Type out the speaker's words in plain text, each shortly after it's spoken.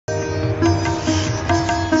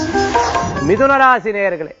மிதுன ராசி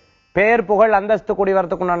நேயர்களே, பேர் புகழ் அந்தஸ்து கூடி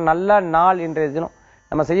வரதுக்குண்டான நல்ல நாள் இன்றைய தினம்.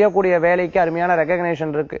 நம்ம செய்யக்கூடிய வேலைக்கு அருமையான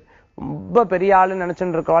ரெகக்னேஷன் இருக்கு. ரொம்ப பெரிய ஆளுன்னு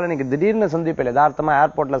நினைச்சுட்டு இருக்கவாள் இன்னைக்கு திடீர்னு சந்திப்பில் யதார்த்தமா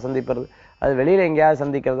ஏர்போர்ட்ல சந்திப்பது, அது வெளியில எங்கேயாவது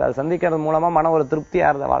சந்திக்கிறது, அது சந்திக்கிறது மூலமா மன ஒரு திருப்தியா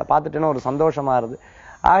இருது, அவளை பார்த்துட்டேன்னு ஒரு சந்தோஷமா இருது.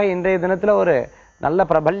 ஆக இன்றைய தினத்துல ஒரு நல்ல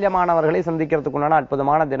பிரபல்யமானவர்களை சந்திக்கிறதுக்குண்டான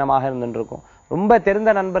அற்புதமான தினமாக இருந்துட்டு இருக்கும். ரொம்ப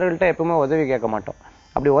தெரிந்த நண்பர்கள்ட்ட எப்பவுமே உதவி கேட்க மாட்டோம்.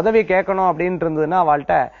 அப்படி உதவி கேட்கணும் அப்படின்ட்டு இருந்ததுன்னா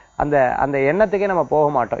அவள்கிட்ட அந்த அந்த எண்ணத்துக்கே நம்ம போக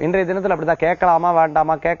மாட்டோம். இன்றைய தினத்துல அப்படிதான்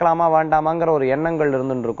கேட்கலாமா வேண்டாமாங்கிற ஒரு எண்ணங்கள்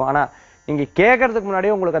இருந்துட்டு இருக்கும். ஆனா நீங்க கேட்கறதுக்கு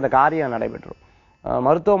முன்னாடியே உங்களுக்கு அந்த காரியம் நடைபெற்றும்.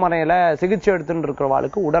 மருத்துவமனையில சிகிச்சை எடுத்துட்டு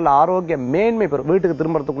இருக்கிறவாளுக்கு உடல் ஆரோக்கிய மேன்மை பெறும். வீட்டுக்கு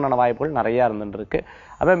திரும்புறதுக்குண்டான வாய்ப்புகள் நிறைய இருந்துட்டு இருக்கு.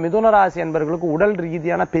 அப்ப மிதுன ராசி என்பவர்களுக்கு உடல்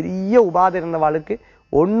ரீதியான பெரிய உபாதை இருந்தவாளுக்கு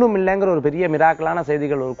ஒண்ணும் இல்லைங்கிற ஒரு பெரிய மிராக்கலான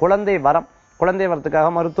செய்திகள், ஒரு குழந்தை வரத்துக்காக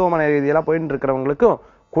மருத்துவமனை ரீதியெல்லாம் போயிட்டு இருக்கிறவங்களுக்கும்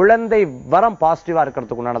குழந்தை வரம் பாசிட்டிவா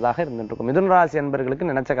இருக்கிறதுக்கு உண்டானதாக இருந்துட்டு இருக்கும். மிதுன ராசி என்பவர்களுக்கு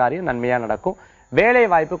நினைச்ச காரியம் நன்மையா நடக்கும். வேலை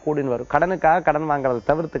வாய்ப்பு கூடின்னு வரும். கடனுக்காக கடன் வாங்குறதை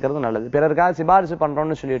தவிர்த்துக்கிறது நல்லது. பிறருக்காக சிபாரிசு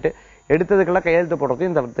பண்றோம்னு சொல்லிட்டு எடுத்ததுக்கெல்லாம் கையெழுத்து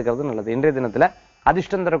போடுறதையும் தவிர்த்துக்கிறது நல்லது. இன்றைய தினத்துல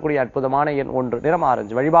அதிர்ஷ்டம் தரக்கூடிய அற்புதமான எண் 1, நிறம்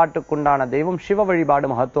ஆரஞ்சு. வழிபாட்டுக்குண்டான தெய்வம் சிவ வழிபாடு,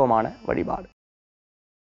 மகத்துவமான வழிபாடு.